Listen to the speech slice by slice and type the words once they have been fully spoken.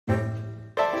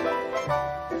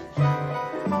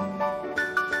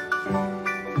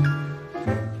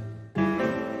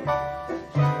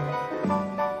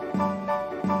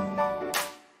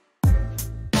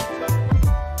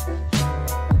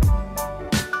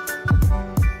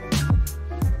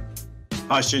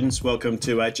Hi students, welcome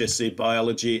to HSC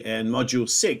Biology and Module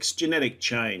 6, Genetic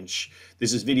Change.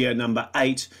 This is video number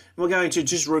 8. We're going to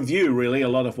just review really a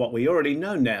lot of what we already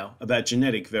know now about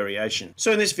genetic variation.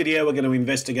 So in this video we're going to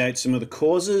investigate some of the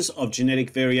causes of genetic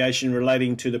variation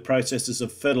relating to the processes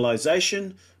of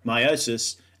fertilization,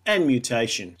 meiosis, and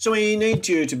mutation. So we need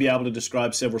you to be able to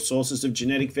describe several sources of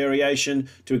genetic variation,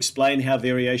 to explain how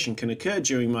variation can occur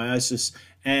during meiosis,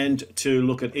 and to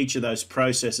look at each of those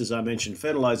processes I mentioned,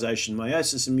 fertilization,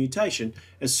 meiosis, and mutation,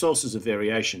 as sources of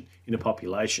variation in a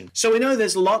population. So we know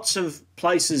there's lots of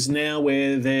places now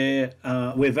where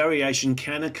variation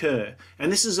can occur,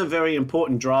 and this is a very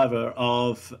important driver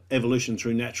of evolution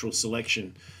through natural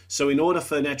selection. So in order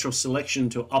for natural selection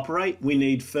to operate, we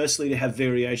need firstly to have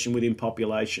variation within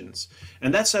populations.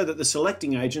 And that's so that the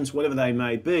selecting agents, whatever they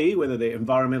may be, whether they're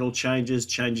environmental changes,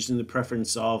 changes in the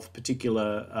preference of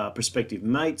particular prospective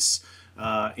mates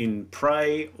in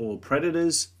prey or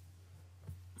predators,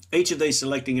 each of these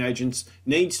selecting agents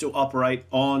needs to operate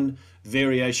on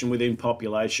variation within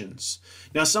populations.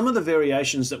 Now, some of the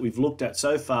variations that we've looked at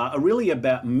so far are really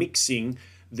about mixing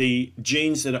the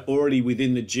genes that are already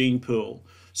within the gene pool.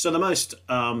 So the most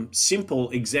simple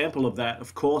example of that,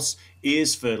 of course,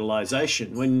 is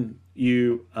fertilization. When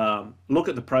you look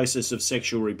at the process of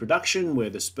sexual reproduction, where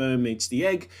the sperm meets the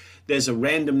egg, there's a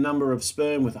random number of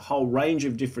sperm with a whole range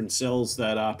of different cells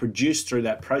that are produced through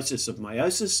that process of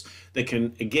meiosis that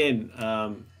can,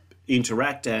 again,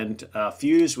 interact and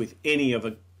fuse with any of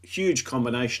a huge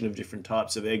combination of different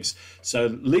types of eggs.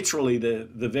 So literally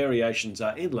the variations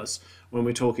are endless when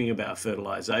we're talking about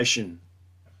fertilization.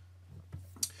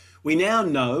 We now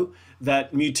know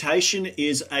that mutation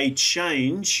is a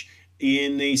change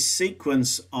in the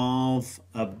sequence of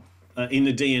in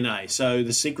the DNA. So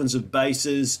the sequence of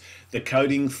bases, the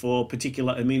coding for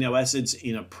particular amino acids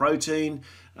in a protein,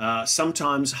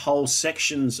 sometimes whole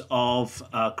sections of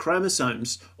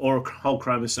chromosomes or whole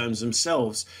chromosomes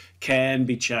themselves can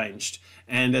be changed.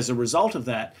 And as a result of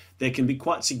that, there can be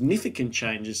quite significant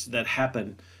changes that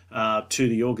happen to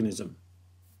the organism.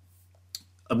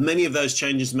 Many of those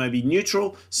changes may be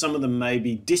neutral, some of them may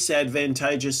be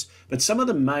disadvantageous, but some of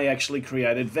them may actually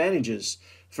create advantages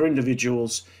for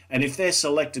individuals. And if they're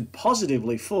selected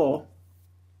positively for,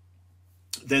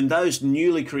 then those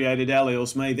newly created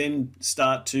alleles may then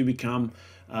start to become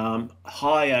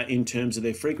higher in terms of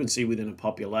their frequency within a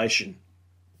population.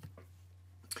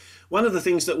 One of the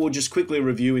things that we'll just quickly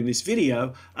review in this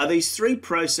video are these three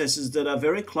processes that are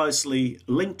very closely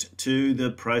linked to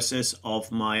the process of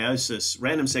meiosis: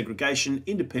 random segregation,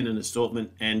 independent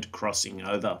assortment, and crossing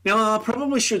over. Now, I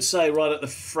probably should say right at the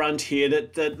front here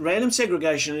that random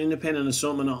segregation and independent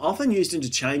assortment are often used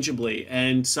interchangeably.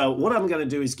 And so what I'm going to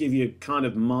do is give you kind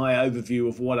of my overview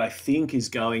of what I think is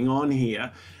going on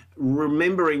here,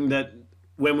 remembering that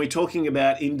when we're talking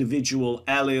about individual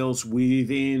alleles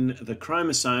within the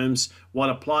chromosomes, what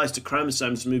applies to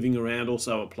chromosomes moving around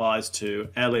also applies to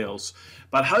alleles.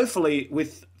 But hopefully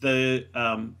with the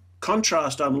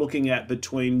contrast I'm looking at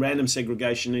between random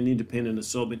segregation and independent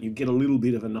assortment, you get a little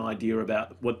bit of an idea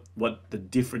about what the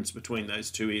difference between those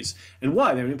two is and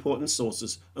why they're important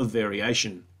sources of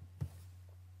variation.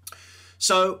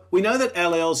 So we know that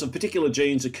alleles of particular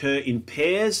genes occur in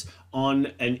pairs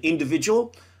on an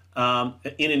individual,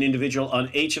 on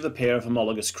each of a pair of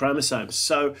homologous chromosomes.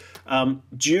 So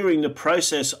during the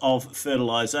process of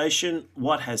fertilization,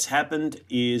 what has happened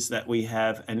is that we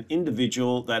have an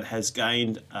individual that has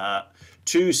gained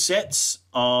two sets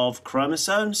of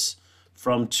chromosomes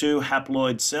from two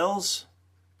haploid cells.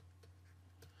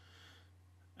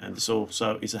 And this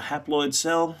also is a haploid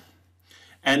cell.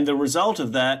 And the result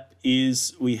of that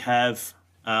is we have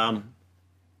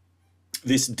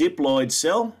this diploid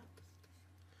cell,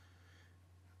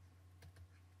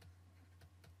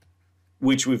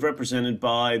 which we've represented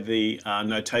by the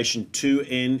notation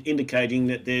 2n, indicating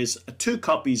that there's two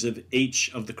copies of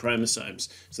each of the chromosomes.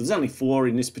 So there's only 4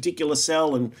 in this particular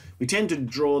cell, and we tend to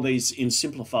draw these in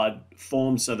simplified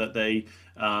form so that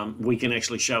we can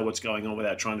actually show what's going on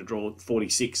without trying to draw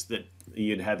 46 that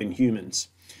you'd have in humans.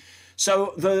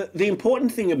 So the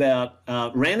important thing about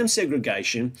random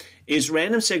segregation is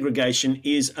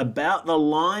about the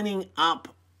lining up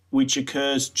which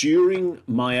occurs during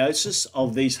meiosis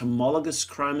of these homologous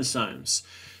chromosomes.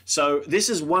 So this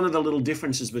is one of the little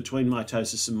differences between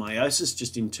mitosis and meiosis,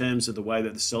 just in terms of the way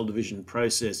that the cell division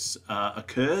process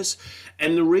occurs.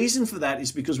 And the reason for that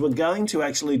is because we're going to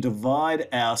actually divide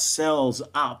our cells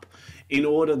up in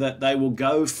order that they will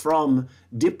go from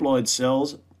diploid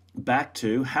cells back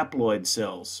to haploid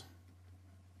cells.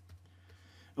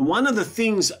 And one of the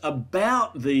things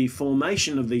about the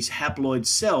formation of these haploid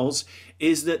cells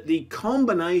is that the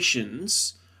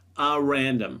combinations are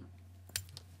random.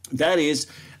 That is,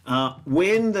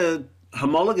 when the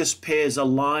homologous pairs are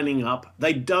lining up,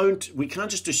 we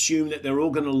can't just assume that they're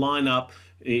all going to line up,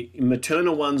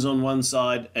 maternal ones on one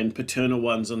side and paternal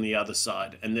ones on the other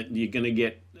side, and that you're going to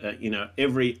get,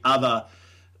 every other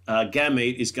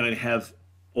gamete is going to have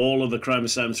all of the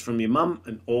chromosomes from your mum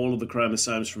and all of the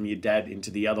chromosomes from your dad into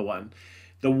the other one.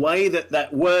 The way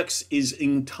that works is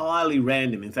entirely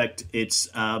random. In fact, it's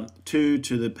 2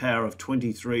 to the power of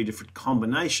 23 different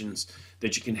combinations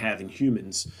that you can have in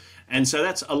humans. And so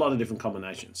that's a lot of different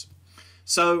combinations.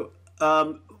 So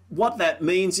what that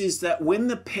means is that when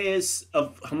the pairs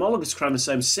of homologous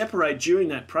chromosomes separate during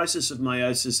that process of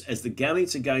meiosis, as the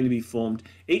gametes are going to be formed,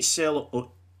 each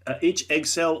egg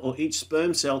cell or each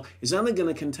sperm cell is only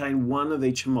going to contain one of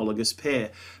each homologous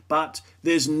pair. But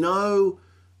there's no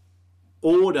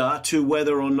order to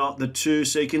whether or not the two,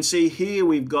 so you can see here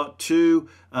we've got two,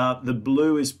 the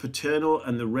blue is paternal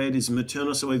and the red is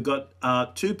maternal, so we've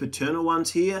got 2 paternal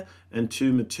ones here and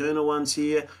 2 maternal ones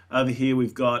here. Over here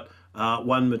we've got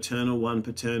 1 maternal, 1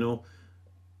 paternal,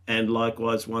 and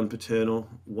likewise 1 paternal,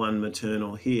 1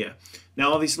 maternal here.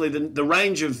 Now obviously the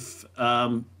range of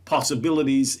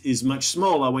possibilities is much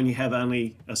smaller when you have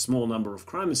only a small number of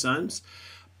chromosomes.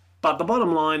 But the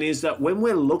bottom line is that when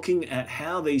we're looking at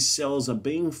how these cells are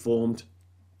being formed,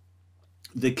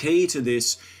 the key to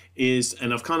this is,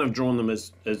 and I've kind of drawn them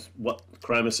as what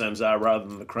chromosomes are rather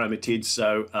than the chromatids.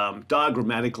 So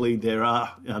diagrammatically, there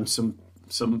are some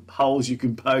holes you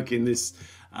can poke in this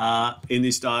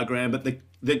diagram. But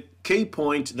the key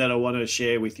point that I want to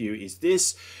share with you is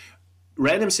this: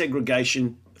 random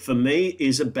segregation for me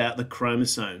is about the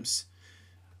chromosomes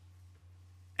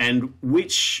and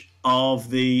which of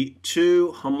the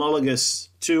two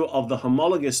of the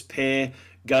homologous pair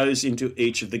goes into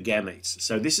each of the gametes.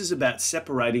 So this is about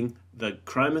separating the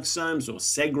chromosomes or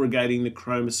segregating the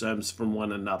chromosomes from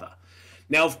one another.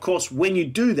 Now, of course, when you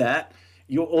do that,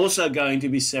 you're also going to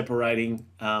be separating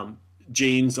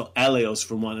genes or alleles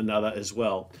from one another as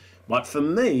well. But for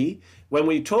me, when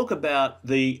we talk about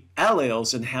the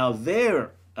alleles and how they're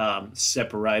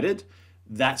separated,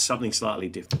 that's something slightly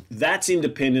different. That's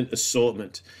independent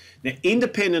assortment. Now,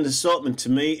 independent assortment to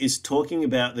me is talking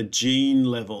about the gene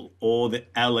level or the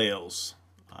alleles.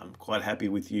 I'm quite happy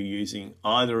with you using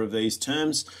either of these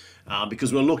terms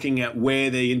because we're looking at where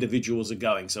the individuals are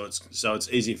going. So it's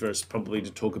easy for us probably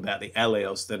to talk about the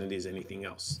alleles than it is anything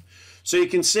else. So you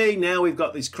can see now we've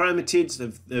got these chromatids,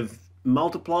 they've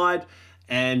multiplied,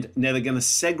 and now they're going to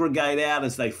segregate out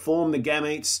as they form the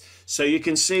gametes. So you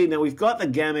can see now we've got the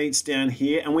gametes down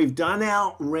here, and we've done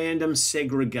our random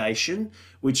segregation,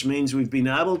 which means we've been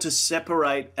able to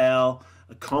separate our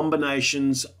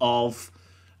combinations of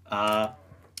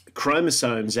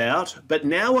chromosomes out. But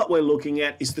now what we're looking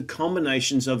at is the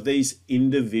combinations of these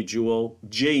individual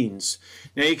genes.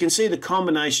 Now you can see the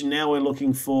combination now we're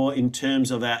looking for in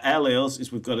terms of our alleles is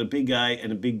we've got a big A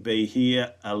and a big B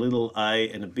here, a little a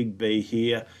and a big B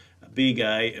here, a big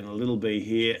A and a little b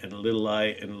here, and a little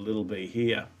a and a little b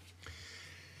here.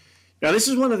 Now this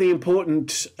is one of the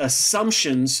important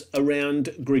assumptions around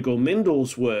Grigor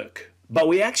Mendel's work, but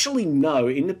we actually know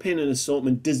independent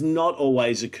assortment does not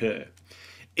always occur.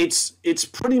 It's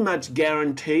pretty much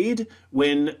guaranteed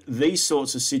when these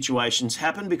sorts of situations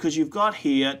happen because you've got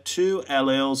here 2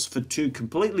 alleles for 2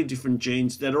 completely different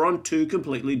genes that are on 2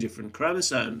 completely different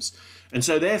chromosomes. And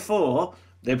so therefore,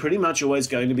 they're pretty much always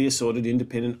going to be assorted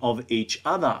independent of each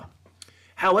other.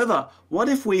 However, what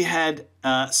if we had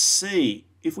C?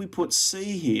 If we put C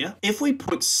here,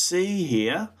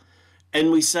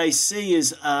 and we say C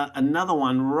is another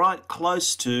one right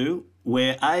close to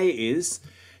where A is,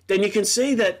 then you can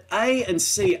see that A and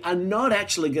C are not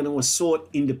actually going to assort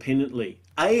independently.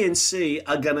 A and C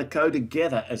are going to go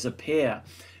together as a pair.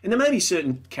 And there may be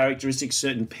certain characteristics,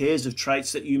 certain pairs of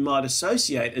traits that you might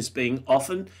associate as being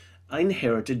often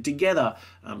inherited together.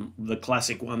 The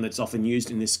classic one that's often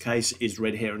used in this case is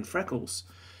red hair and freckles.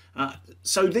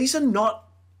 So these are not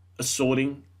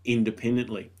assorting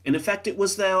independently. And in fact, it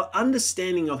was their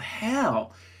understanding of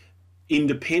how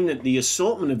independent the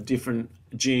assortment of different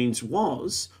genes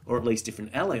was, or at least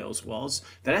different alleles was,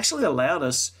 that actually allowed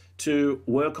us to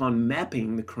work on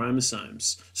mapping the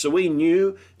chromosomes. So we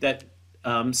knew that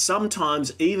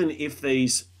sometimes even if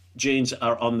these genes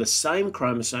are on the same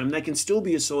chromosome, they can still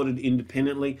be assorted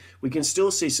independently. We can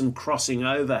still see some crossing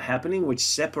over happening, which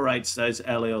separates those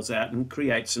alleles out and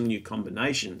creates some new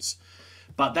combinations.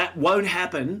 But that won't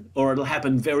happen, or it'll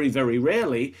happen very, very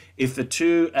rarely, if the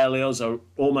 2 alleles are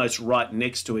almost right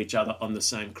next to each other on the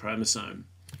same chromosome.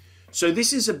 So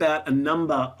this is about a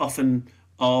number often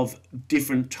of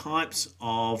different types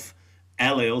of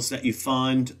alleles that you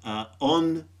find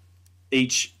on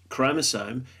each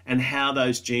chromosome and how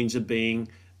those genes are being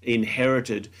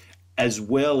inherited, as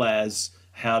well as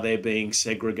how they're being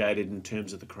segregated in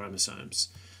terms of the chromosomes.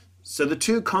 So the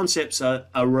two concepts are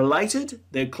related.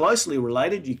 They're closely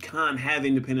related. You can't have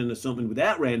independent assortment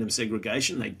without random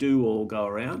segregation. They do all go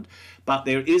around. But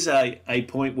there is a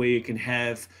point where you can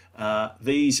have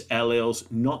these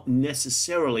alleles not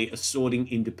necessarily assorting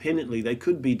independently. They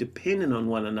could be dependent on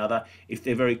one another if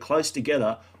they're very close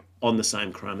together on the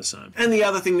same chromosome. And the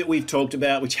other thing that we've talked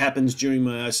about, which happens during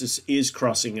meiosis, is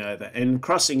crossing over. And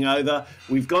crossing over,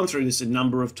 we've gone through this a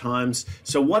number of times.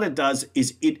 So what it does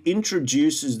is it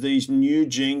introduces these new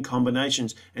gene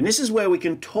combinations. And this is where we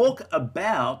can talk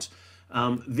about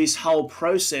this whole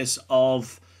process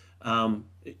of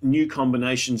new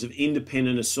combinations of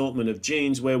independent assortment of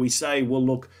genes, where we say, well,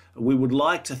 look, we would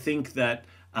like to think that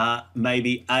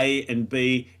maybe A and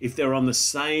B, if they're on the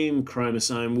same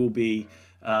chromosome, will be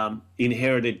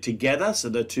inherited together. So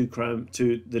the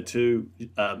two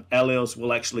alleles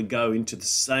will actually go into the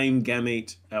same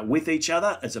gamete with each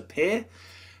other as a pair.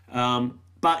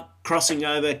 But crossing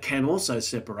over can also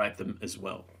separate them as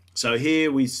well. So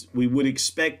here we would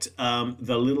expect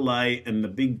the little a and the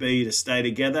big B to stay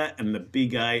together, and the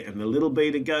big A and the little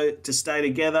b to stay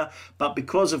together. But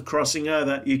because of crossing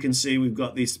over, you can see we've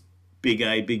got this big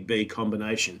A, big B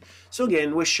combination. So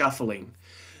again, we're shuffling.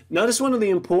 Notice one of the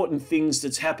important things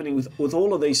that's happening with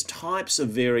all of these types of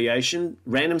variation,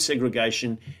 random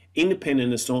segregation,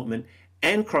 independent assortment,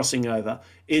 and crossing over,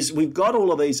 is we've got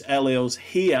all of these alleles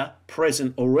here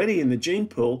present already in the gene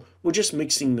pool. We're just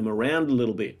mixing them around a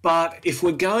little bit. But if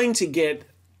we're going to get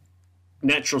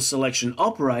natural selection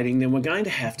operating, then we're going to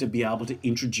have to be able to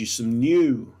introduce some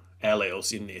new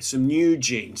alleles in there, some new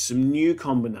genes, some new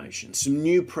combinations, some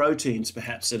new proteins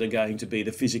perhaps that are going to be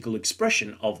the physical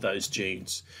expression of those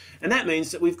genes. And that means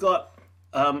that we've got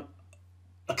a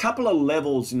couple of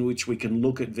levels in which we can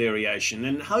look at variation,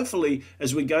 and hopefully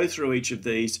as we go through each of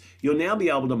these, you'll now be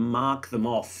able to mark them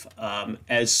off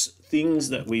as things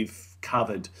that we've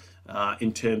covered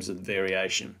in terms of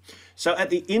variation. So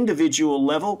at the individual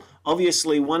level,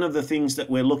 obviously one of the things that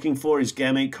we're looking for is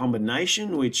gamete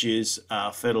combination, which is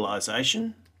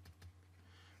fertilization,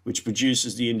 which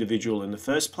produces the individual in the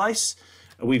first place.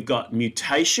 We've got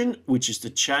mutation, which is the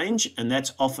change, and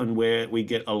that's often where we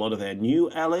get a lot of our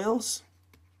new alleles.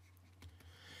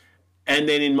 And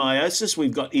then in meiosis,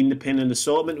 we've got independent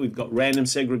assortment, we've got random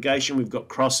segregation, we've got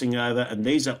crossing over, and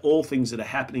these are all things that are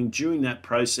happening during that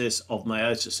process of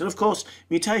meiosis. And of course,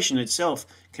 mutation itself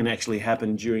can actually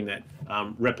happen during that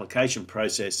replication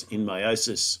process in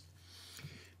meiosis.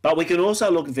 But we can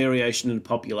also look at variation at a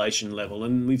population level,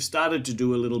 and we've started to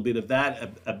do a little bit of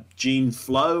that, a gene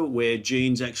flow where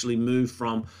genes actually move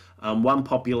from one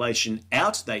population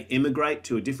out, they immigrate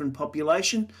to a different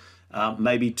population.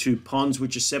 Maybe two ponds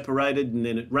which are separated, and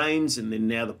then it rains, and then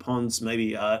now the ponds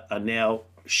maybe are now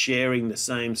sharing the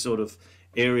same sort of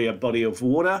area, body of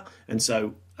water, and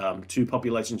so two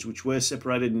populations which were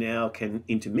separated now can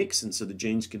intermix, and so the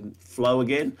genes can flow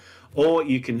again. Or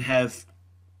you can have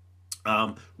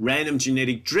random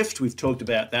genetic drift. We've talked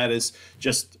about that as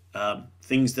just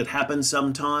things that happen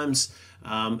sometimes.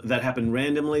 That happen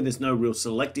randomly. There's no real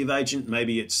selective agent.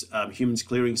 Maybe it's humans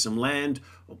clearing some land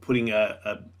or putting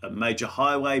a major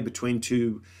highway between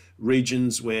two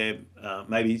regions where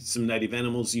maybe some native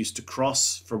animals used to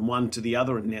cross from one to the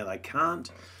other and now they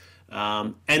can't.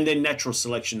 And then natural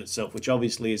selection itself, which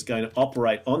obviously is going to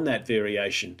operate on that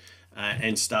variation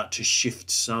and start to shift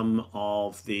some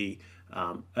of the,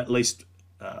 at least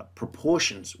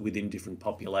proportions within different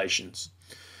populations.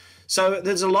 So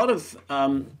there's a lot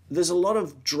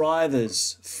of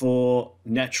drivers for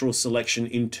natural selection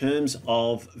in terms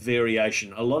of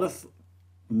variation. A lot of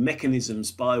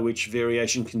mechanisms by which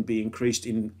variation can be increased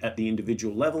at the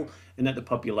individual level and at the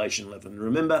population level. And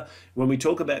remember, when we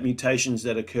talk about mutations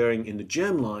that are occurring in the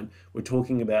germline, we're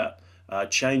talking about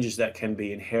changes that can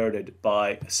be inherited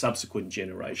by subsequent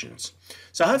generations.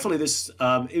 So hopefully this,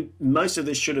 most of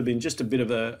this should have been just a bit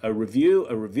of a review,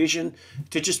 a revision,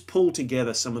 to just pull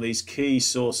together some of these key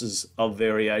sources of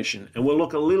variation. And we'll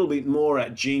look a little bit more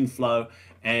at gene flow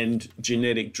and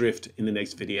genetic drift in the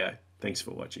next video. Thanks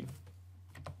for watching.